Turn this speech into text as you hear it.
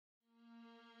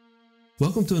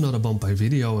Welcome to another Bump By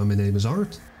video, and my name is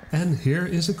Art. And here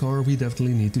is a car we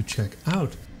definitely need to check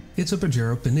out. It's a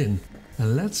Pajero Pinin.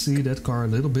 And let's see that car a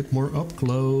little bit more up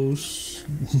close.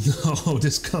 No,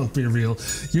 this can't be real.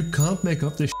 You can't make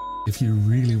up this if you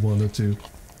really wanted to.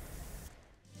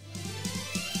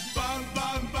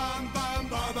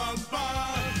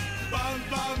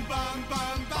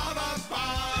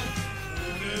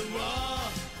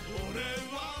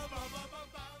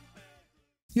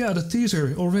 Yeah, the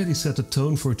teaser already set the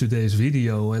tone for today's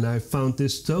video, and I found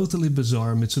this totally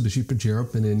bizarre Mitsubishi Pajero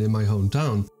Pinin in my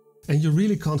hometown. And you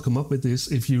really can't come up with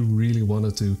this if you really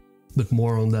wanted to. But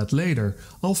more on that later.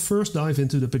 I'll first dive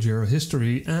into the Pajero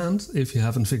history and, if you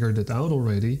haven't figured it out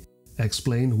already,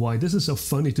 explain why this is so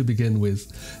funny to begin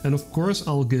with. And of course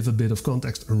I'll give a bit of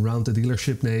context around the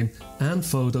dealership name and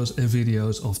photos and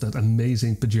videos of that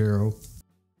amazing Pajero.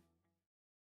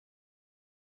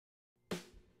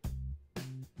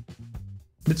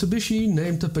 Mitsubishi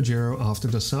named the Pajero after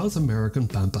the South American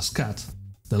pampas cat.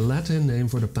 The Latin name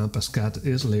for the pampas cat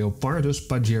is Leopardus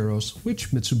pajeros,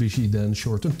 which Mitsubishi then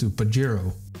shortened to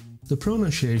Pajero. The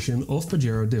pronunciation of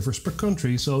Pajero differs per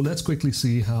country, so let's quickly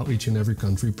see how each and every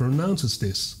country pronounces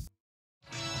this.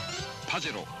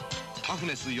 Pajero,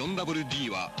 Toughness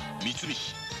 4WD war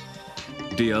Mitsubishi.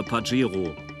 Der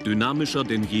Pajero, dynamischer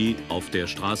denn je auf der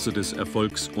Straße des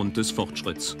Erfolgs und des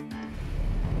Fortschritts.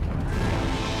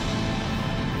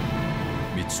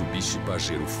 Mitsubishi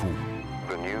Pajero Full.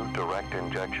 The new direct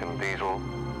injection diesel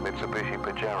Mitsubishi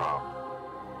Pajero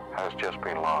has just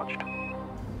been launched.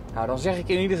 Nou, dan zeg ik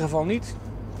in ieder geval niet,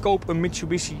 koop een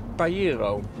Mitsubishi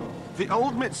Pajero. The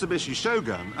old Mitsubishi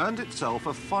Shogun earned itself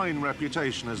a fine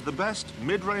reputation as the best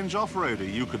mid-range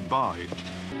off-roader you could buy.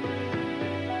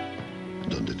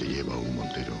 Donde te lleva un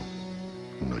Montero,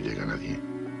 no llega nadie.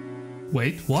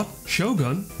 Wait, what?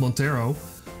 Shogun? Montero?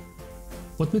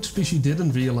 What Mitsubishi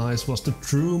didn't realize was the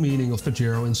true meaning of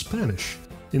Pajero in Spanish.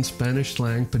 In Spanish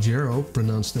slang, Pajero,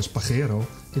 pronounced as Pajero,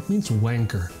 it means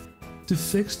wanker. To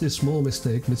fix this small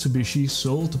mistake, Mitsubishi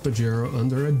sold the Pajero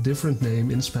under a different name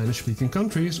in Spanish-speaking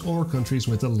countries or countries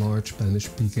with a large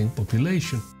Spanish-speaking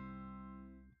population.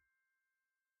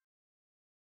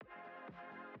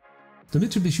 The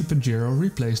Mitsubishi Pajero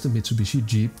replaced the Mitsubishi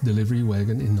Jeep delivery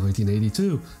wagon in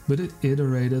 1982, but it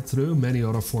iterated through many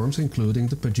other forms, including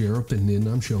the Pajero Pinin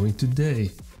I'm showing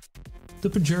today. The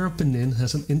Pajero Pinin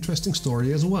has an interesting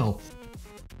story as well.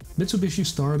 Mitsubishi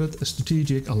started a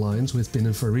strategic alliance with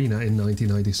Pininfarina in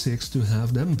 1996 to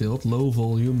have them build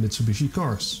low-volume Mitsubishi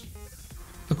cars.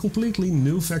 A completely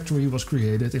new factory was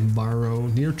created in Barrow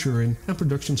near Turin, and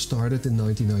production started in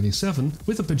 1997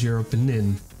 with the Pajero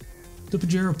Pinin. The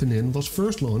Pajero Pinin was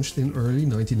first launched in early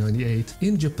 1998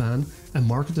 in Japan and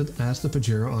marketed as the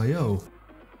Pajero IO.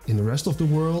 In the rest of the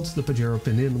world, the Pajero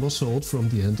Pinin was sold from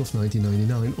the end of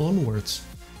 1999 onwards.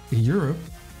 In Europe,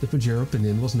 the Pajero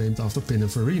Pinin was named after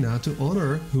Pininfarina to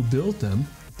honor who built them,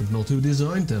 but not who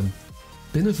designed them.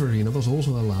 Pininfarina was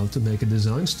also allowed to make a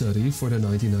design study for the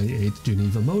 1998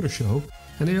 Geneva Motor Show,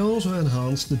 and they also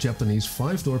enhanced the Japanese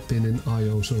 5-door Pinin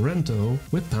IO Sorrento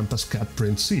with pampas cat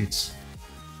print seats.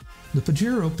 The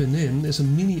Pajero Pinin is a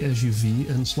mini SUV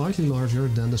and slightly larger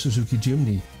than the Suzuki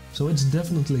Jimny, so it's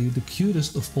definitely the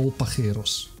cutest of all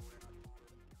Pajeros.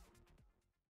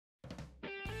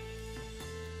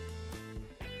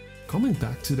 Coming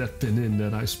back to that Pinin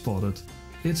that I spotted,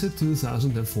 it's a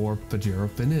 2004 Pajero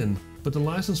Pinin, but the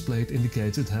license plate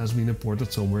indicates it has been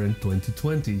imported somewhere in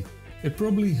 2020. It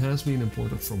probably has been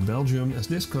imported from Belgium, as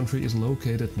this country is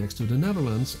located next to the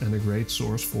Netherlands and a great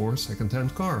source for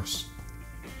second-hand cars.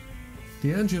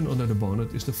 The engine under the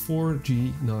bonnet is the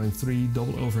 4G93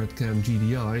 double overhead cam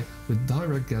GDI with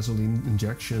direct gasoline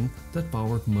injection that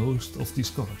powered most of these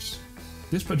cars.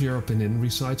 This Pajero Pinin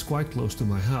resides quite close to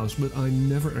my house, but I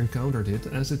never encountered it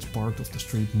as it's parked off the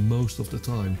street most of the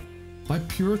time. By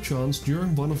pure chance,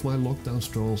 during one of my lockdown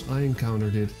strolls I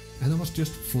encountered it, and I was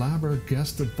just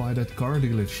flabbergasted by that car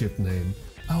dealership name.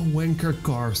 A wanker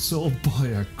car sold by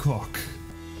a cock.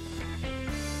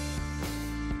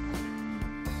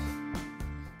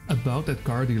 About that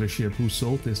car dealership who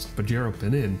sold this Pajero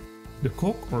Pinin. De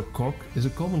Kok or Kok is a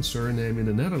common surname in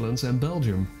the Netherlands and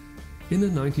Belgium. In the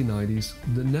 1990s,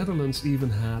 the Netherlands even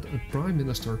had a prime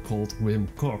minister called Wim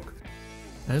Kok,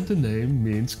 and the name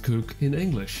means cook in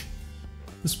English.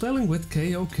 The spelling with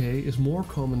KOK is more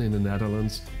common in the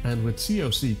Netherlands and with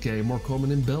COCK more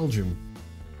common in Belgium.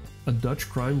 A Dutch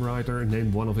crime writer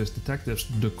named one of his detectives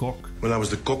De Kok. Mijn naam is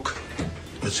De Kok,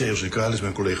 met COCK is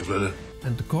mijn collega Fledder.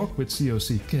 And the Kok with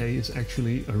COCK is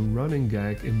actually a running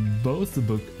gag in both the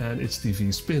book and its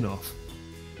TV spin-off.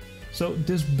 So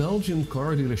this Belgian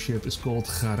car dealership is called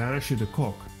Garage de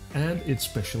Kok, and it's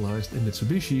specialized in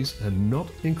Mitsubishis and not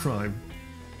in crime.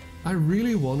 I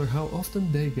really wonder how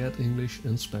often they get English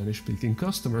and Spanish speaking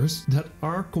customers that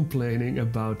are complaining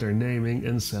about their naming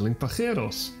and selling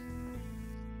Pajeros.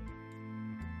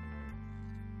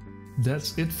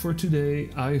 That's it for today.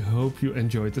 I hope you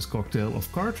enjoyed this cocktail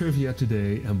of car trivia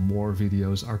today, and more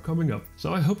videos are coming up.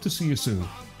 So I hope to see you soon.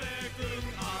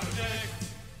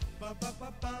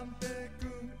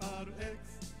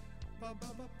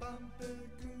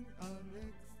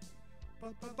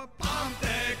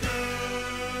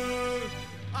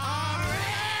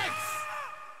 RX